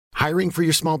Hiring for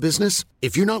your small business?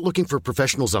 If you're not looking for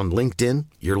professionals on LinkedIn,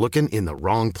 you're looking in the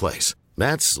wrong place.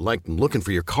 That's like looking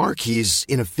for your car keys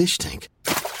in a fish tank.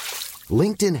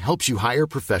 LinkedIn helps you hire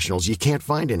professionals you can't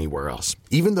find anywhere else,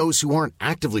 even those who aren't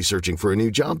actively searching for a new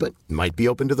job but might be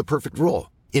open to the perfect role.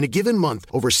 In a given month,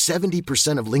 over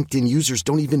 70% of LinkedIn users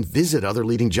don't even visit other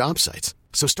leading job sites.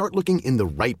 So start looking in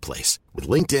the right place.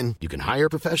 With LinkedIn, you can hire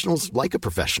professionals like a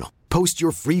professional. Post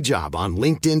your free job on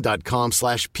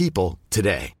linkedin.com/people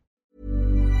today.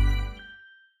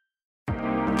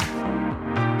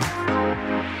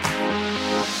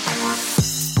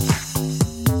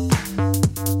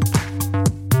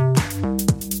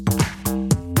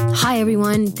 Hi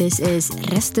everyone, this is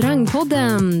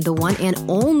Restaurangpodden, the one and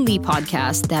only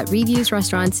podcast that reviews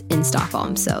restaurants in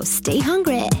Stockholm. So stay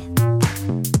hungry!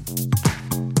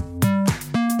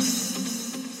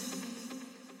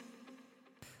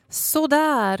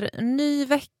 Sådär, ny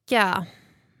vecka.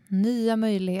 Nya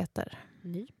möjligheter.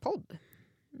 Ny podd?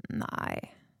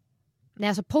 Nej,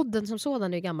 alltså podden som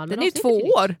sådan är ju gammal. Den är ju 2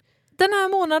 år. Den här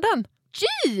månaden.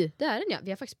 Gee! Det är den, ja. Vi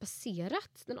har faktiskt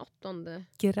passerat den 8:e.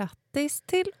 Grattis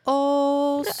till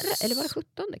oss. Eller var det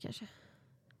 17:e kanske?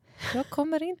 Jag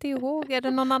kommer inte ihåg. Är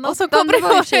det någon annan som 8:e kommer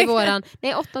var ju ihåg? våran.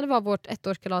 Nej, 8:e var vårt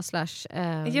 1-årskalas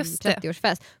Just det.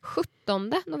 30-årsfest.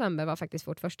 17 november var faktiskt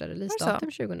vårt första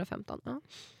releasedatum 2015. Ja.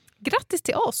 Grattis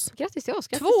till oss. Grattis till oss.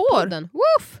 Grattis 2 år. podden.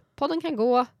 Woof! Podden kan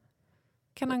gå.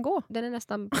 Kan han gå? Den är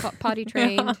nästan potty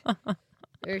trained.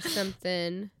 Or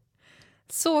something.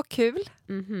 Så kul.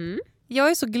 Mhm.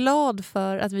 Jag är så glad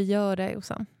för att vi gör det,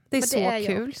 Jossan. Det är Men så det är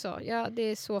jag kul. också. Ja, det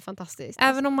är så fantastiskt.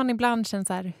 Även om man ibland känner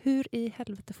så här, hur i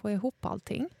helvete får jag ihop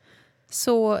allting?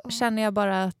 Så känner jag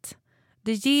bara att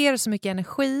det ger så mycket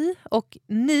energi. Och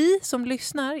ni som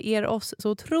lyssnar ger oss så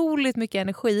otroligt mycket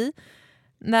energi.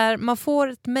 När man får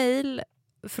ett mejl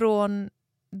från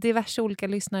diverse olika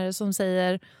lyssnare som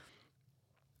säger: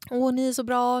 åh, ni är så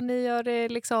bra, ni gör det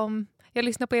liksom... Jag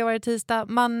lyssnar på er varje tisdag.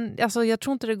 Jag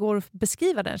tror inte det går att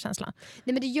beskriva den känslan.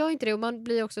 Nej, men det gör inte det. Och man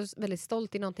blir också väldigt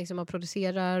stolt i någonting som man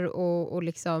producerar och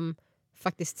liksom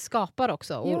faktiskt skapar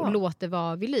också. Och låter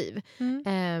vara vid liv.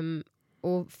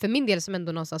 Och för min del som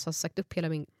ändå någonstans har sagt upp hela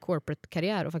min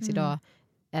corporate-karriär och faktiskt idag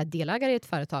är delägare i ett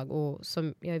företag och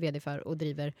som jag är vd för och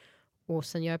driver. Och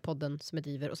sen gör jag podden som jag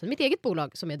driver och sen mitt eget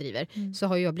bolag som jag driver. Så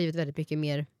har jag blivit väldigt mycket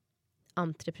mer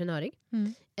entreprenörig.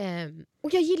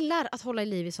 Och jag gillar att hålla i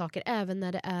liv i saker även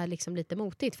när det är liksom lite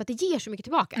motigt. För att det ger så mycket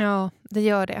tillbaka. Ja, det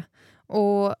gör det.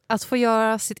 Och att få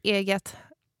göra sitt eget.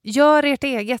 Gör ert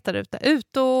eget där ute.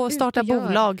 Ut och starta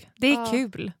bolag. Det är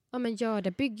kul. Ja, men gör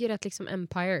det. Bygger ett liksom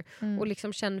empire. Och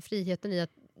liksom känn friheten i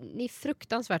att ni är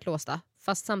fruktansvärt låsta.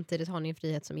 Fast samtidigt har ni en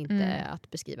frihet som inte är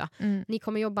att beskriva. Ni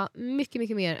kommer jobba mycket,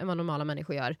 mycket mer än vad normala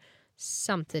människor gör.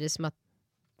 Samtidigt som att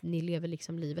ni lever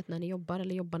liksom livet när ni jobbar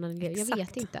eller jobbar när ni lever. Jag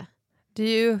vet inte. Det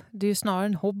är ju snarare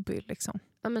en hobby liksom.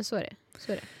 Ja, men så är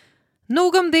det.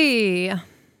 Nog om det.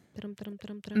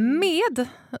 Med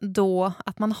då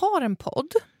att man har en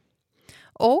podd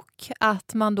och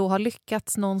att man då har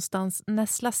lyckats någonstans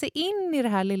näsla sig in i det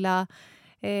här lilla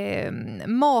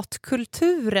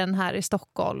matkulturen här i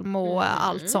Stockholm och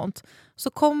allt sånt, så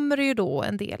kommer det ju då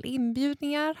en del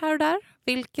inbjudningar här och där,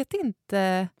 vilket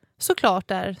inte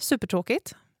såklart är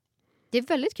supertråkigt. Det är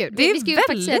väldigt kul. Det är vi ska ju väldigt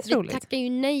faktiskt säga att roligt. vi tackar ju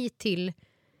nej till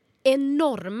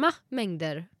enorma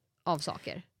mängder av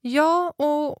saker. Ja,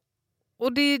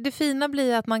 och det fina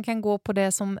blir att man kan gå på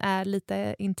det som är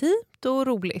lite intimt och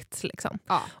roligt. Liksom.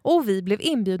 Ja. Och vi blev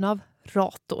inbjudna av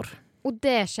Rator. Och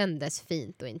det kändes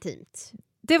fint och intimt.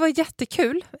 Det var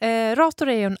jättekul. Rator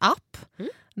är ju en app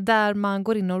där man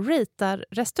går in och ratear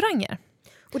restauranger.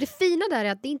 Och det fina där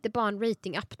är att det inte bara är en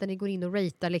rating-app där ni går in och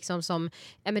ratear liksom som,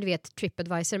 du vet,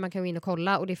 TripAdvisor, man kan gå in och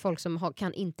kolla och det är folk som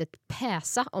kan inte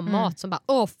päsa om mat som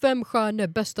bara 5 stjärnor,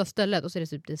 bästa stället, och så är det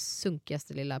typ det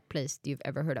sunkigaste lilla place you've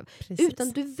ever heard of. Precis. Utan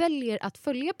du väljer att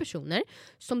följa personer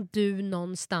som du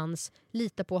någonstans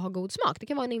litar på har god smak. Det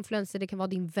kan vara en influencer, det kan vara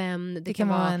din vän, Det kan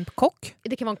vara en kock.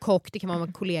 Det kan vara en kock, det kan vara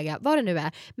en kollega, vad det nu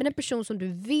är. Men en person som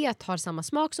du vet har samma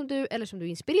smak som du eller som du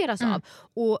inspireras av.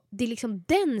 Och det är liksom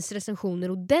dens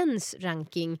recensioner och dens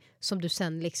ranking som du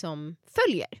sen liksom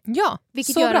följer. Ja,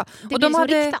 vilket så gör bra. att det Och blir så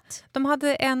riktat. de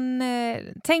hade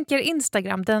tänker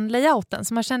Instagram, den layouten,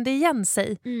 så man kände igen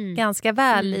sig ganska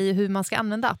väl i hur man ska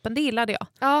använda appen. Det gillade jag.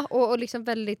 Ja, och liksom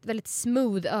väldigt, väldigt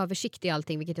smooth översikt i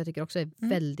allting, vilket jag tycker också är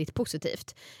väldigt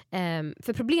positivt.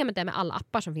 För problemet är med alla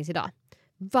appar som finns idag.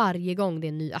 Varje gång det är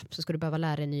en ny app så ska du behöva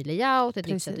lära dig en ny layout, ett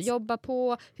nytt sätt att jobba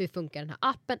på, hur funkar den här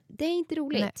appen. Det är inte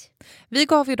roligt. Nej. Vi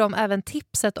gav ju dem även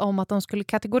tipset om att de skulle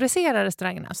kategorisera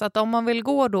restaurangerna. Så att om man vill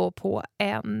gå då på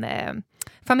en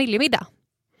familjemiddag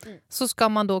så ska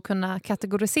man då kunna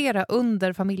kategorisera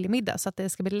under familjemiddag så att det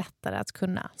ska bli lättare att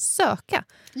kunna söka.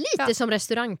 Lite som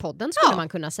restaurangpodden skulle man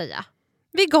kunna säga.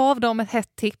 Vi gav dem ett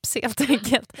hett tips helt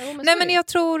enkelt. Nej, men jag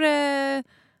tror...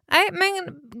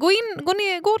 men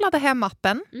gå och ladda hem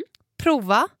appen.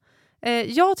 Prova.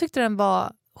 Jag tyckte den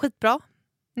var skitbra.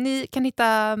 Ni kan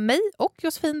hitta mig och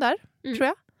Josefin där, tror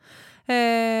jag.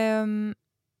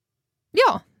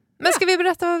 Men ska vi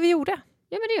berätta vad vi gjorde?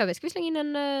 Ja, men det gör vi. Ska vi slänga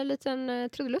in en liten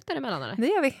trudelutt däremellan? Eller? Det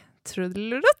gör vi.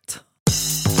 Trudelutt.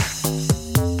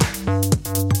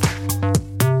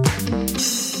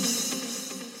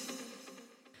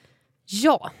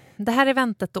 Ja, det här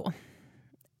eventet då.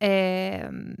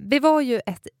 Vi var ju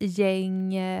ett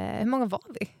gäng... hur många var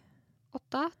vi?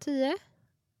 8, 10.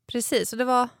 Precis, och det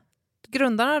var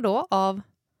grundarna då av...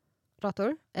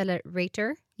 Rator, eller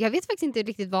Rater. Jag vet faktiskt inte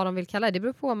riktigt vad de vill kalla det. Det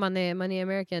beror på om man är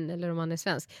American eller om man är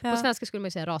svensk. Ja. På svenska skulle man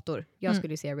ju säga Rator. Jag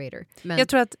skulle ju säga Rater. Men jag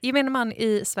tror att gemene man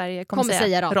i Sverige kommer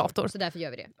säga Rator. Så därför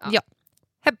gör vi det. Ja.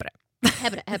 Hebbre.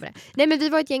 Nej, men vi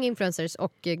var ett gäng influencers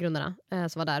och grundarna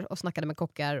som var där och snackade med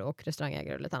kockar och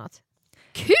restaurangägare och lite annat.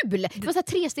 Kul! Det var så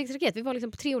här 3-stegsraket. Vi var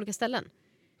liksom på 3 olika ställen.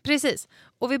 Precis.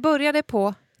 Och vi började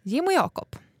på Jim och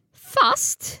Jakob.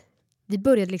 Fast vi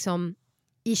började liksom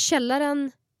i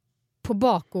källaren på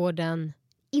bakgården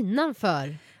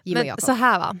innanför Jim och Jakob. Så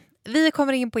här va. Vi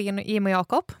kommer in på Jim och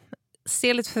Jakob.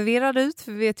 Ser lite förvirrade ut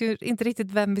för vi vet ju inte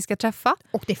riktigt vem vi ska träffa.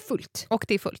 Och det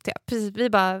är fullt. Ja. Precis, vi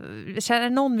bara, är det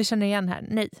någon vi känner igen här?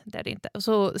 Nej, det är det inte. Och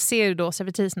så ser ju då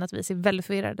servitrisen att vi ser väldigt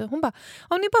förvirrade. Hon bara,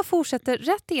 om ni bara fortsätter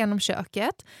rätt igenom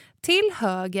köket, till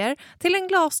höger, till en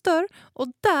glasdörr och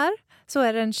där så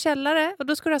är det en källare och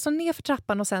då ska du alltså ner för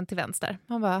trappan och sen till vänster.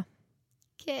 Man bara,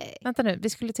 vänta nu, vi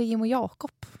skulle till Jim och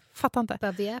Jakob. Fattar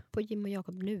inte. Vi är på Jim och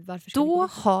Jakob nu. Varför då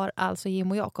har alltså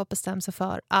Jim och Jakob bestämt sig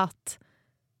för att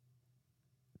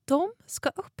de ska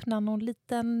öppna något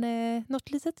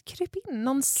litet krypin,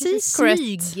 någon secret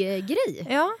smyggrej.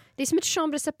 Ja. Det är som ett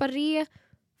chambre séparé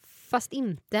fast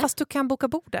inte. Fast du kan boka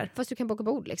bord där. Fast du kan boka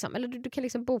bord liksom. Eller du kan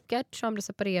liksom boka ett chambre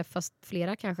séparé fast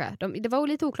flera kanske. Det var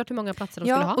lite oklart hur många platser de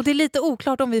skulle ha. Och det är lite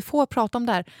oklart om vi får prata om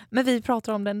det här. Men vi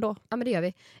pratar om det ändå. Ja, men det gör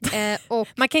vi. Och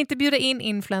man kan inte bjuda in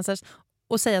influencers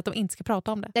och säga att de inte ska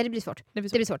prata om det. Nej, det blir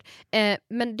svårt.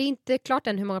 Men det är inte klart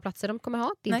än hur många platser de kommer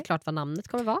ha. Det är inte klart vad namnet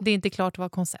kommer vara. Det är inte klart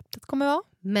vad konceptet kommer vara.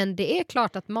 Men det är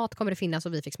klart att mat kommer det finnas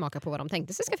och vi fick smaka på vad de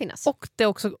tänkte sig ska finnas. Och det är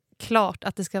också klart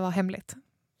att det ska vara hemligt.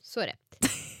 Så är det.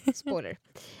 Spoiler.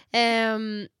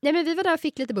 Nej, men vi var där och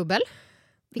fick lite bubbel.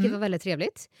 Vilket var väldigt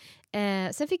trevligt.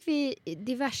 Sen fick vi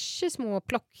diverse små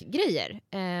plockgrejer.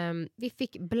 Vi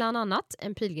fick bland annat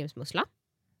en pilgrimsmussla.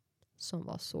 Som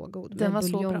var så god. Den var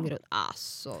så bra.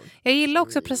 Alltså, jag gillar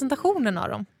också presentationen av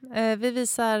dem. Vi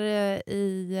visar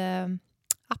i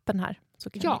appen här. Så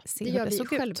kan vi se det gör vi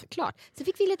självklart. Sen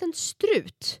fick vi en liten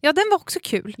strut. Ja, den var också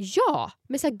kul. Ja,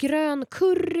 med så här grön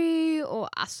Curry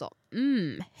och alltså,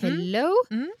 hello.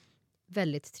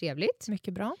 Väldigt trevligt.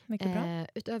 Mycket bra.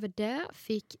 Utöver det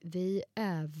fick vi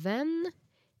även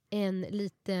en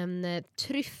liten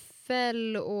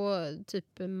tryffel och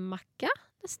typ macka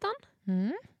nästan.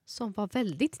 Som var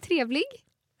väldigt trevlig.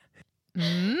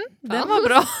 Den var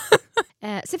bra.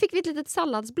 Sen fick vi ett litet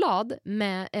salladsblad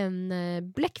med en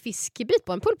bläckfiskbit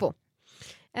på, en pulpo.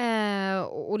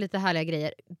 Och lite härliga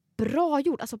grejer. Bra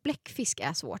gjort. Alltså bläckfisk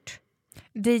är svårt.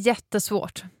 Det är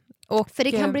jättesvårt. För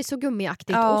det kan bli så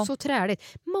gummiaktigt och så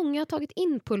träligt. Många har tagit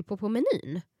in pulpo på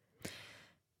menyn.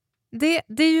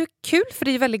 Det är ju kul för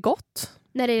det är väldigt gott.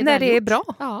 När det är bra.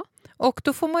 Ja. Och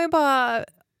då får man ju bara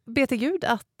be till Gud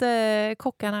att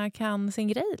kockarna kan sin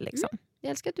grej. Liksom. Jag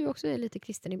älskar att du också är lite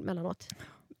kristen emellanåt.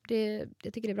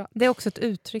 Jag tycker det är bra. Det är också ett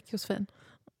uttryck, Josefin.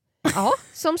 Ja,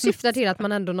 som syftar till att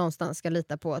man ändå någonstans ska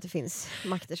lita på att det finns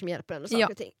makter som hjälper en och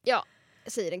saker och ting. Ja,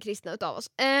 säger den kristna utav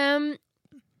oss.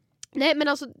 Nej, men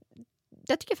alltså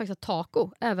det tycker jag faktiskt att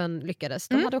taco även lyckades.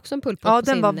 De hade också en pulpo på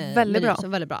den sin var väldigt bra.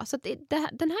 Som väldigt bra. Så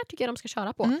den här tycker jag de ska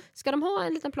köra på. Ska de ha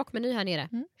en liten plockmeny här nere?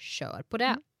 Kör på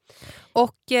det.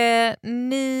 Och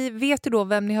ni vet ju då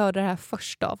vem ni hörde det här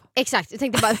först av. Exakt, jag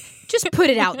tänkte bara just put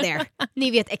it out there.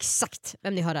 Ni vet exakt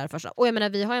vem ni hörde det här först av. Och jag menar,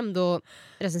 vi har ändå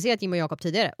recenserat Jim och Jakob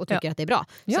tidigare och tycker att det är bra.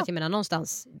 Så att jag menar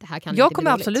någonstans, det här kan jag inte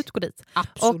kommer bli absolut gå dit.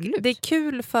 Absolut. Och det är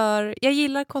kul för, jag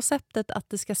gillar konceptet att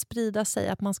det ska sprida sig,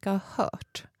 att man ska ha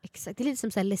hört. Exakt, det är lite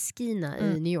som så här Leskina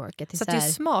i New York. Att så det är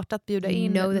smart att bjuda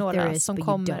in några som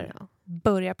kommer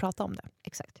börja prata om det.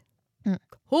 Exakt.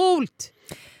 Coolt!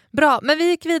 Bra, men vi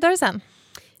gick vidare sen.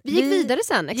 Vi gick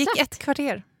exakt. Gick 1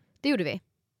 kvarter. Det gjorde vi.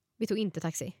 Vi tog inte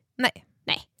taxi. Nej.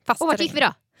 Och vart gick vi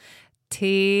då?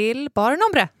 till Bar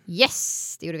Nombre.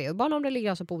 Yes, det gjorde vi. Och Bar Nombre ligger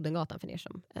alltså på Odengatan för er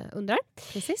som undrar.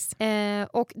 Precis.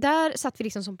 Och där satt vi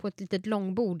liksom som på ett litet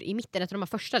långbord i mitten, ett av de här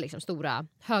första liksom, stora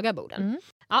höga borden.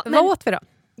 Ja, Vad åt vi då?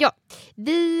 Ja,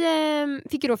 vi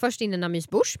fick ju då först in en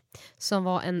amuse-bouche som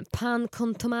var en pan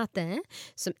con tomate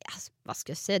som, alltså, vad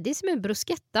ska jag säga, det är som en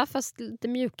bruschetta fast lite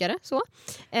mjukare så.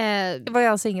 Det var ju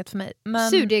alltså inget för mig. Men...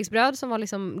 Surdegsbröd som var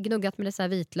liksom gnuggat med så här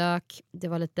vitlök, det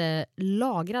var lite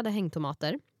lagrade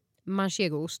hängtomater,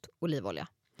 manchegoost, olivolja.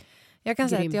 Jag kan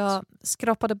säga att jag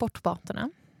skrapade bort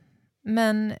tomaterna.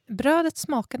 Men brödet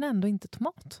smakade ändå inte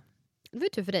tomat. Det var ju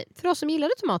tur för dig. För oss som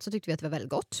gillade tomat så tyckte vi att det var väldigt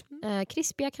gott.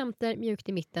 Krispiga kanter, mjukt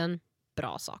i mitten.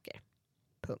 Bra saker.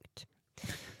 Punkt.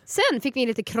 Sen fick vi in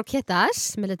lite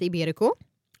croquetas med lite iberico.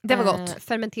 Det var gott.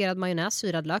 Fermenterad majonnäs,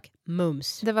 syrad lök.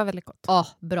 Mums. Det var väldigt gott.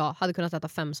 Bra. Hade kunnat äta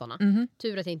 5 sådana.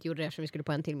 Tur att jag inte gjorde det eftersom vi skulle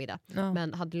på en till middag. Ja.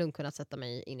 Men hade lugnt kunnat sätta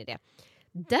mig in i det.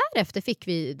 Därefter fick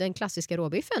vi den klassiska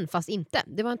råbiffen, fast inte.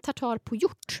 Det var en tartar på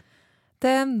hjort.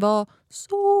 Den var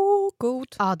så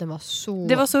god. Ja, den var så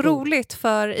Det var så god. roligt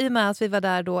för i och med att vi var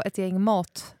där då ett gäng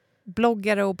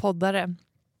matbloggare och poddare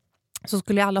så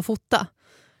skulle alla fota.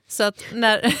 Så att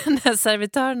när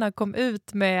servitörerna kom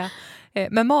ut med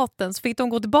maten så fick de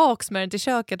gå tillbaks med den till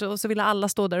köket och så ville alla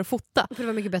stå där och fota. För det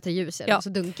var mycket bättre ljus. Ja. Det var så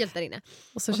dunkelt där inne.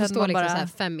 Och så står kände man liksom bara, så här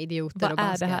 5 idioter och vad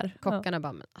bara är det här? kockarna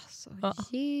bara, men alltså,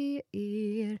 ge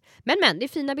er. Men, det är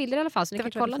fina bilder i alla fall så ni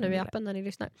kan kolla nu i appen när ni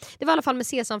lyssnar. Det var i alla fall med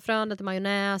sesamfrön, lite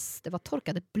majonnäs, det var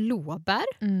torkade blåbär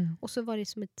och så var det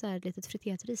som ett så här litet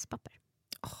friterat rispapper.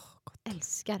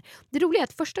 Älskar. Det roliga är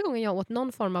att första gången jag åt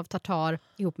någon form av tartar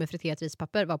ihop med friterat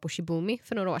rispapper var på Shibumi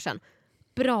för några år sedan.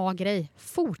 Bra grej.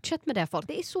 Fortsätt med det folk.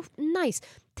 Det är så nice.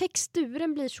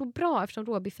 Texturen blir så bra eftersom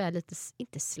råbiff är lite,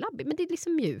 inte slabbig, men det är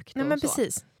liksom mjukt. Nej, men så.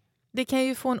 precis. Det kan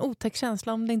ju få en otäck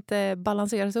känsla om det inte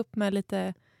balanseras upp med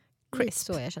lite crisp. Lite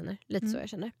så jag känner. Så jag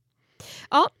känner.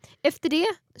 Ja, efter det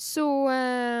så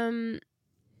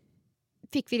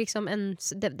fick vi liksom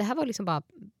det här var liksom bara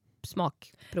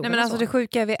smakprov. Nej, men alltså det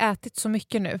sjuka är vi ätit så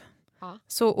mycket nu. Ja.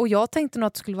 Så, och jag tänkte nog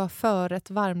att det skulle vara förrätt,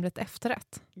 varmrätt,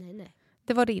 efterrätt. Nej.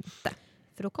 Det var det inte.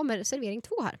 För då kommer servering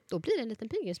 2 här. Då blir det en liten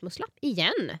pilgrimsmussla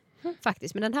igen.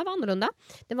 Faktiskt. Men den här var annorlunda.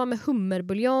 Den var med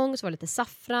hummerbuljong, så var det lite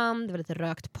saffran, det var lite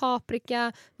rökt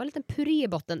paprika, det var en liten puré i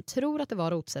botten. Tror att det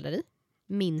var rotselleri.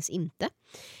 Minns inte.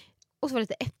 Och så var det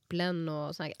lite äpplen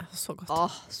och såna här. Så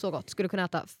gott. Så gott. Skulle kunna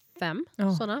äta 5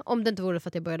 såna. Om det inte vore för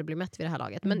att jag började bli mätt vid det här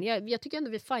laget. Men jag tycker ändå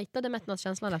vi fightade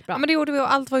mättnadskänslan rätt bra. Ja, men det gjorde vi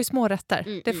och allt var ju små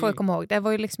rätter. Det får jag komma ihåg. Det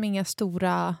var ju liksom inga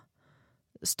stora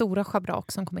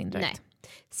schabrak som kom in direkt. Nej.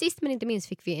 Sist men inte minst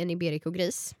fick vi en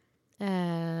iberico-gris.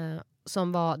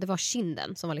 Det var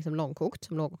kinden som var liksom långkokt.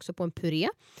 Som låg också på en puré.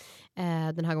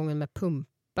 Den här gången med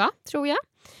pumpa, tror jag.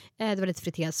 Det var lite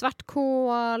friterad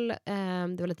svartkål.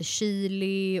 Det var lite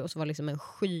chili. Och så var det liksom en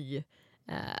sky.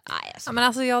 Ja, men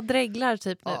alltså jag dreglar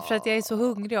typ nu. För att jag är så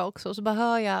hungrig också. Och så bara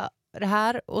hör jag det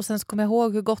här. Och sen så kommer jag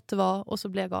ihåg hur gott det var. Och så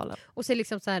blir jag galen. Och så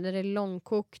liksom så här, när det är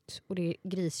långkokt. Och det är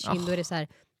griskind. Då är det så här.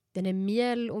 Den är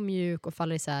mjäll och mjuk och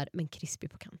faller isär, men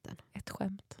krispig på kanten. Ett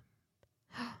skämt.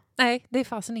 Nej, det är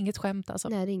fasen inget skämt alltså.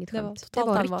 Nej, det är inget skämt. Det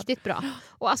var allvar. Riktigt bra.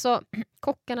 Och alltså,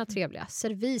 kockarna trevliga,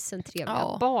 servisen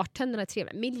trevliga, bartenderna är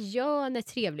trevliga, miljön är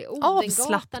trevlig,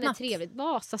 Odengatan är trevligt,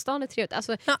 Vasastan är trevligt.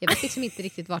 Alltså, jag vet liksom inte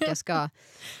riktigt vart jag ska...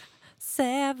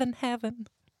 Seven heaven.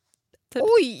 Typ.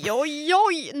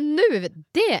 Oj! Nu,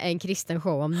 det är en kristen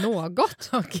show om något.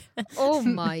 Okay. Oh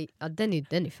my... Ja, den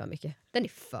är för mycket. Den är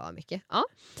för mycket.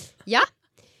 Ja.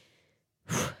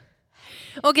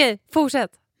 Okej,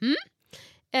 fortsätt.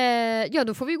 Ja,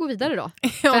 då får vi gå vidare då.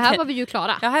 För här var vi ju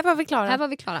klara. Ja, här var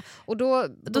vi klara. Och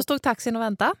då stod taxin och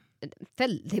väntade.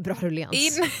 Väldigt bra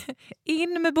rullians.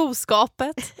 In med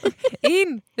boskapet.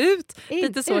 Ut.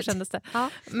 Lite så kändes det. Ja.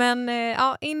 Men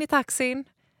in i taxin.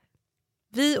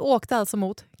 Vi åkte alltså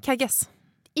mot Kagges.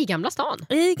 I Gamla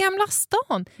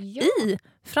stan. Ja. I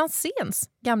Franzéns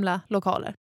gamla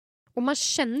lokaler. Och man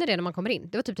känner det när man kommer in.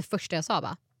 Det var typ det första jag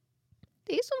sa.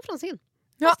 Det är som Franzén.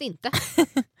 Fast inte.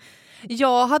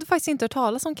 Jag hade faktiskt inte hört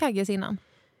talas om Kagges innan.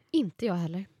 Inte jag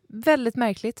heller. Väldigt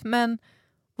märkligt, men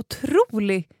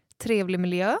otroligt trevlig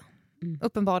miljö.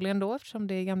 Uppenbarligen då, eftersom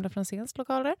det är gamla Franzéns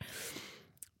lokaler.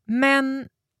 Men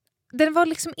den var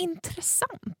liksom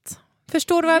intressant.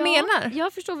 Förstår du vad jag menar?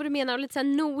 Jag förstår vad du menar. Och lite så här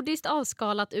nordiskt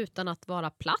avskalat utan att vara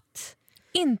platt.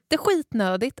 Inte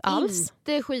skitnödigt alls.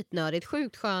 Inte skitnödigt.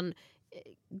 Sjukt skön.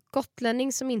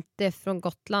 Gotlänning som inte är från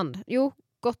Gotland. Jo,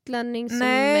 gotlänning som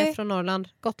är från Norrland.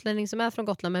 Gotlänning som är från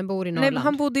Gotland men bor i Norrland. Nej,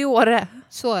 han bodde i Åre.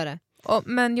 Så är det.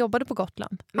 Men jobbade på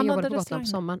Gotland. Han jobbade på Gotland på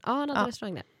sommaren. Ja, han hade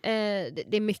restaurang där.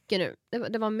 Det är mycket nu.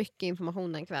 Det var mycket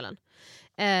information den kvällen.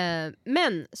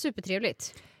 Men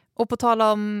supertrevligt. Och på tal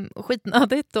om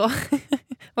skitnödigt då.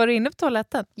 Var du inne på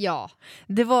toaletten? Ja.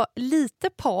 Det var lite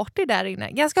party där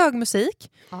inne. Ganska hög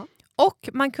musik. Ja. Och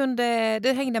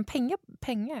det hängde en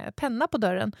penna på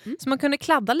dörren. Så man kunde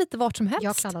kladda lite vart som helst.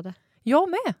 Jag kladdade. Jag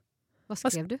med. Vad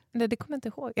skrev du? Nej, det kommer jag inte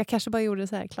ihåg. Jag kanske bara gjorde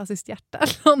så här klassiskt hjärta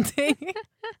eller någonting.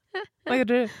 Vad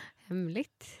gjorde du?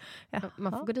 Hemligt. Ja.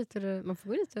 Man får gå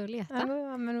dit och leta.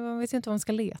 Ja, men man vet ju inte vad man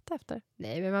ska leta efter.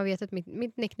 Nej, men man vet att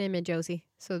mitt nickname är Josie.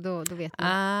 Så då vet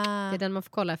man. Det är den man får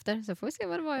kolla efter. Så får vi se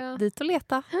vad det var jag... Dit och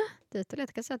leta. Dit och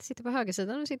leta. Kan säga att du sitter på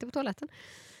högersidan och sitter på toaletten.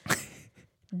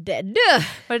 Dead!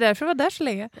 Var det därför du var där så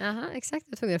länge? Jaha, exakt.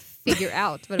 Jag var tvungen att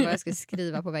figure out vad det var jag skulle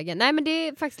skriva på väggen. Nej, men det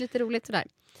är faktiskt lite roligt sådär.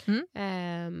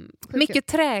 Mycket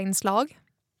träinslag.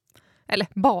 Eller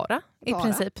bara. I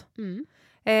princip.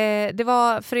 Det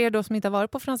var, för er då som inte har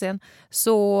varit på Franzén,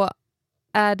 så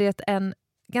är det en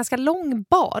ganska lång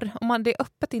bar. Om det är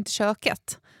öppet, inte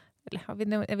köket. Eller,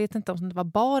 jag vet inte om det var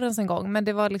barens en gång, men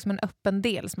det var liksom en öppen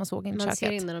del som man såg in i köket. Man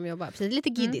ser in när de jobbar. Precis, lite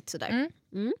giddigt sådär.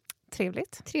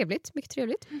 Trevligt. Mycket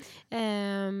trevligt.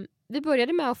 Vi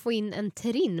började med att få in en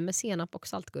terrine med senap och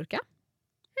saltgurka.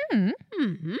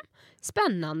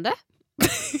 Spännande.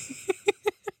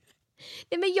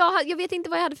 Nej, men jag vet inte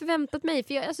vad jag hade förväntat mig.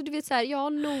 För alltså, du vet så här,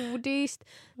 nordiskt.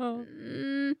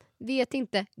 Vet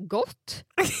inte. Gott.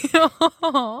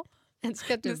 Ja.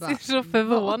 Ska du ser så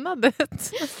förvånad ut.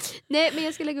 Nej, men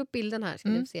jag ska lägga upp bilden här. Ska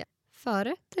ni se.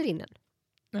 Före terrinen.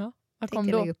 Ja, vad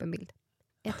kom då? Lägga upp en bild.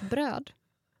 Ett bröd.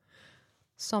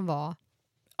 Som var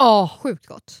sjukt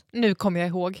gott. Nu kom jag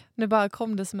ihåg. Nu bara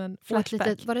kom det som en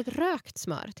flashback. Var det ett rökt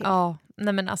smör till? Ja,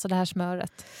 nej men alltså det här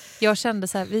smöret. Jag kände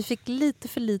så här, vi fick lite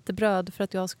för lite bröd för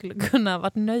att jag skulle kunna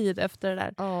varit nöjd efter det där.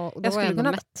 Och då jag skulle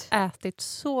kunna mätt. Ätit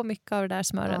så mycket av det där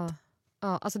smöret.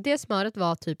 Ja, alltså det smöret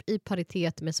var typ i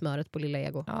paritet med smöret på Lilla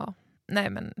Ego. Ja, nej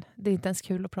men det är inte ens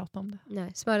kul att prata om det.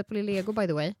 Nej, smöret på Lilla Ego by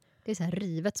the way. Det är så här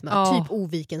rivet smör. Typ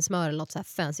Oviken smör eller något så här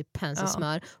fancy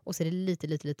smör. Och så är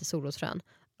det lite solrosfrön.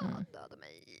 Döda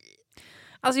mig.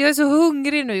 Alltså jag är så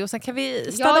hungrig nu och sen kan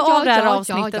vi stanna av det här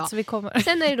avsnittet så vi kommer.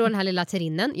 Sen är det då den här lilla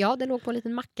terrinen. Ja, den låg på en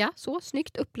liten macka. Så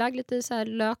snyggt upplagd, lite så här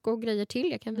lök och grejer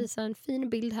till. Jag kan visa en fin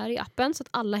bild här i appen så att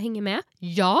alla hänger med.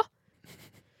 Ja.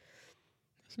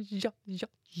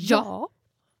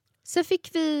 Så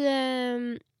fick vi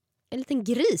en liten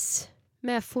gris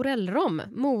med forellrom,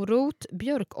 morot,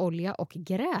 björkolja och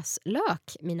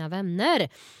gräslök, mina vänner.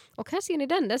 Och här ser ni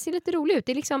den ser lite rolig ut.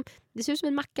 Det ser ut som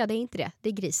en macka, det är inte det. Det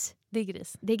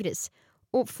är gris.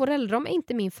 Och forellrom är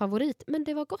inte min favorit, men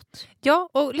det var gott. Ja,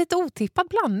 och lite otippad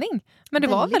blandning. Men det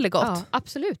var väldigt gott. Ja,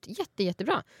 absolut.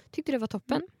 Jättebra. Tyckte det var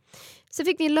toppen. Så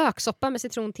fick vi en löksoppa med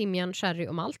citron, timjan, sherry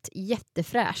och malt.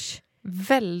 Jättefräsch.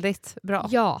 Väldigt bra.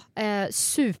 Ja,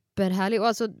 superhärlig. Och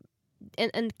alltså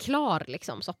en klar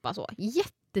liksom, soppa så.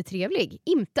 Jättetrevlig.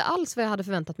 Inte alls vad jag hade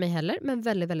förväntat mig heller, men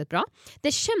väldigt, väldigt bra.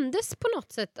 Det kändes på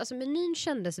något sätt, alltså menyn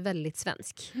kändes väldigt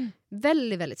svensk.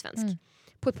 Väldigt, väldigt svensk.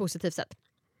 På ett positivt sätt.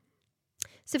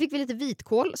 Så fick vi lite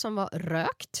vitkål som var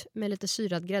rökt med lite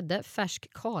syrad grädde, färsk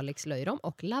kalixlöjrom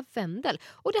och lavendel.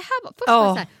 Och det här var först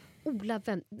så här,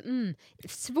 lavendel.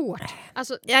 Svårt.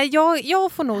 Alltså,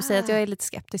 jag får nog säga att jag är lite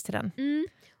skeptisk till den.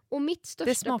 Och mitt största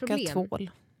det smakar problem,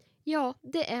 tvål. Ja,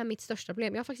 det är mitt största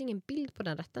problem. Jag har faktiskt ingen bild på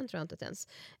den rätten, tror jag inte ens.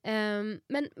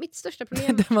 Men mitt största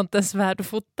problem... Det var inte ens värt att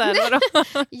fota.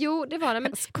 Jo, det var det.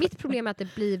 Men mitt problem är att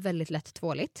det blir väldigt lätt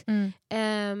tvåligt.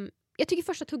 Jag tycker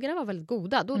första tuggarna var väldigt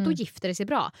goda. Då gifter det sig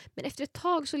bra. Men efter ett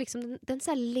tag så liksom den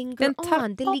så här linger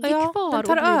on. Det ligger kvar den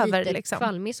tar och blir över, lite liksom.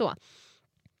 kvalmig så.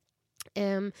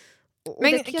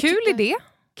 Men kul idé.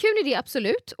 Kul idé,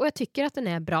 absolut. Och jag tycker att den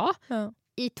är bra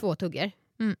i 2 tuggor.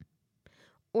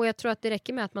 Och jag tror att det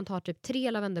räcker med att man tar typ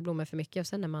 3 lavendelblommor för mycket. Och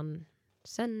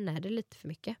sen är det lite för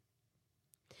mycket.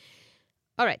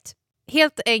 All right.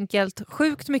 Helt enkelt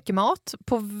sjukt mycket mat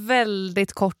på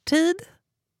väldigt kort tid.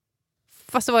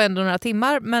 Fast det var ändå några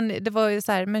timmar. Men det var ju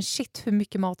så här, men shit, hur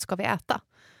mycket mat ska vi äta?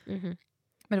 Men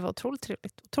det var otroligt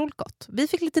trevligt, otroligt gott. Vi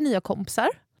fick lite nya kompisar.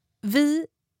 Vi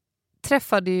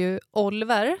träffade ju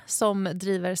Oliver som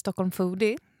driver Stockholm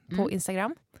Foodie på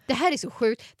Instagram. Det här är så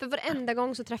sjukt, för varenda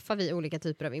gång så träffar vi olika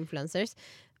typer av influencers.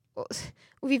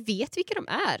 Och vi vet vilka de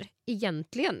är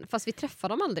egentligen, fast vi träffar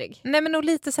dem aldrig. Nej, men och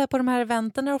lite så här på de här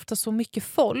eventen är det ofta så mycket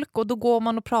folk och då går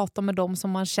man och pratar med dem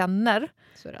som man känner.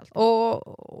 Så är det alltid.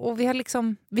 Och vi har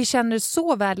liksom, vi känner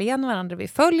så väl igen varandra, vi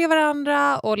följer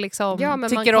varandra och liksom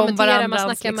tycker om varandra.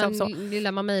 Man snackar liksom med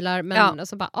lilla man mejlar, men och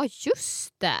så bara,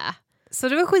 just det. Så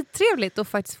det var skittrevligt att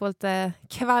faktiskt få lite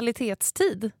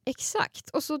kvalitetstid. Exakt,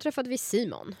 och så träffade vi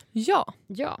Simon. Ja.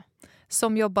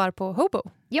 Som jobbar på Hobo.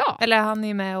 Ja. Eller han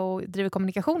är med och driver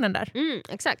kommunikationen där.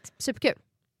 Exakt, superkul.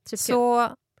 Så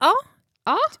ja,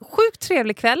 Ja. Sjukt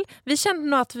trevlig kväll. Vi kände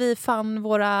nog att vi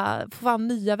fann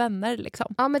nya vänner.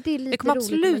 Liksom. Ja, men det är lite vi kommer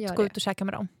absolut gå ut och käka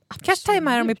med dem. Kanske ta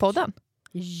med dem i podden.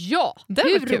 Ja,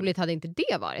 hur roligt hade inte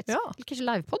det varit? Ja. Kanske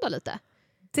livepodda lite.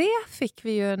 Det fick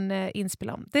vi ju en inspel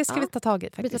om. Det ska vi ta tag i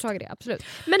faktiskt. Vi tar tag i det, absolut.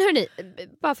 Men hörni,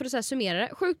 bara för att så här summera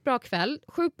det. Sjukt bra kväll,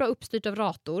 sjukt bra uppstyrt av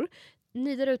Rator.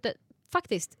 Ni där ute,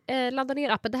 faktiskt, ladda ner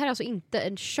appen. Det här är alltså inte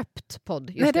en köpt podd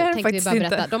just nu, tänkte vi bara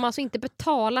berätta. Inte. De har alltså inte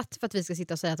betalat för att vi ska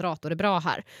sitta och säga att Rator är bra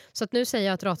här. Så att nu säger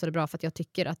jag att Rator är bra för att jag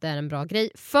tycker att det är en bra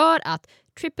grej. För att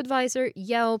TripAdvisor,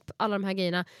 Yelp, alla de här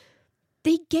grejerna,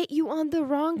 they get you on the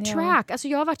wrong track. Alltså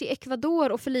jag har varit i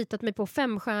Ecuador och förlitat mig på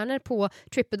 5 stjärnor på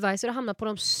TripAdvisor och hamnat på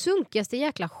de sunkigaste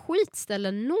jäkla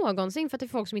skitställen någonsin för att det är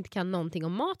folk som inte kan någonting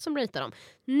om mat som ratear dem.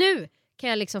 Nu kan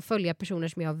jag liksom följa personer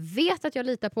som jag vet att jag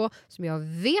litar på, som jag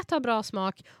vet har bra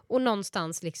smak och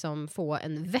någonstans liksom få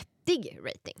en vettig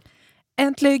rating.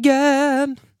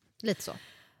 Äntligen! Lite så.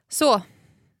 Så,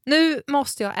 nu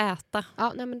måste jag äta.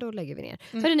 Ja, nej, men då lägger vi ner.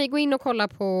 Hörrni, gå in och kolla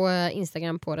på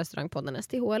Instagram på restaurangpodden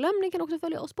STHLM. Ni kan också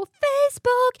följa oss på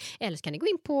Facebook. Eller så kan ni gå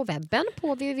in på webben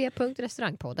på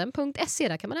www.restaurangpodden.se.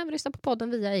 Där kan man även lyssna på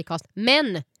podden via Acast.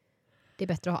 Men det är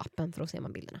bättre att ha appen för att se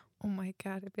man bilderna. Oh my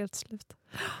god, det blir helt slut.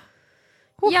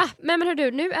 Ja, men hör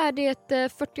du, nu är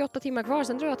det 48 timmar kvar.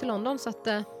 Sen drar jag till London så att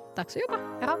dags att jobba.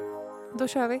 Ja, då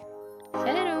kör vi.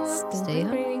 Hej då! Stay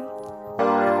hungry.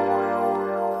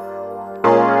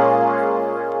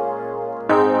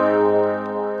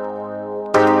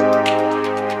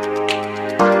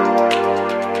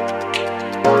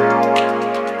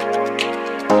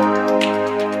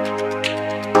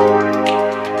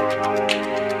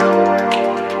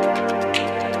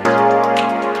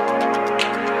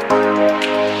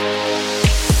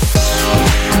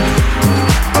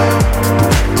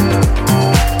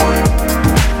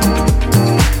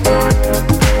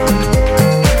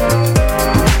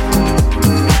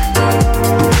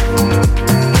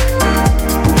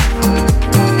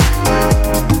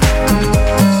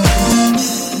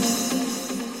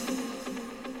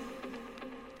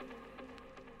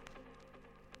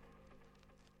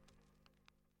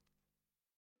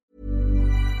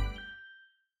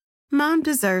 Mom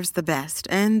deserves the best,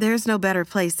 and there's no better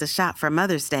place to shop for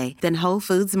Mother's Day than Whole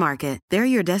Foods Market. They're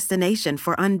your destination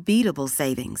for unbeatable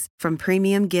savings, from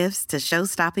premium gifts to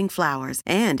show-stopping flowers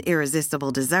and irresistible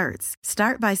desserts.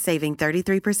 Start by saving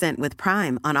 33% with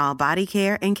Prime on all body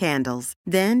care and candles.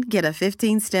 Then get a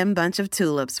 15-stem bunch of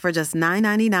tulips for just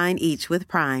 $9.99 each with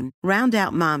Prime. Round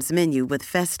out Mom's menu with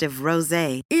festive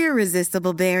rosé,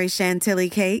 irresistible berry chantilly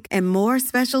cake, and more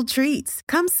special treats.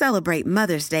 Come celebrate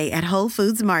Mother's Day at Whole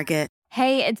Foods Market.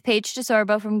 Hey, it's Paige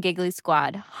DeSorbo from Giggly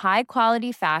Squad. High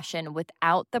quality fashion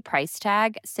without the price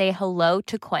tag. Say hello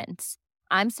to Quince.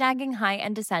 I'm snagging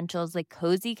high-end essentials like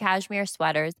cozy cashmere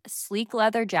sweaters, sleek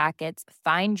leather jackets,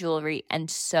 fine jewelry,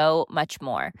 and so much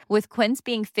more. With Quince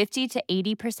being 50 to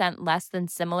 80% less than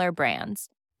similar brands.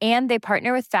 And they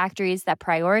partner with factories that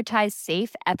prioritize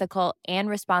safe, ethical, and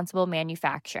responsible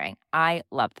manufacturing. I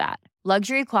love that.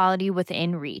 Luxury quality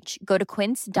within reach. Go to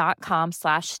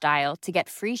quince.com/style to get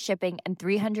free shipping and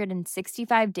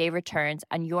 365-day returns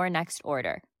on your next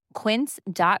order.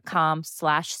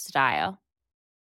 Quince.com/style.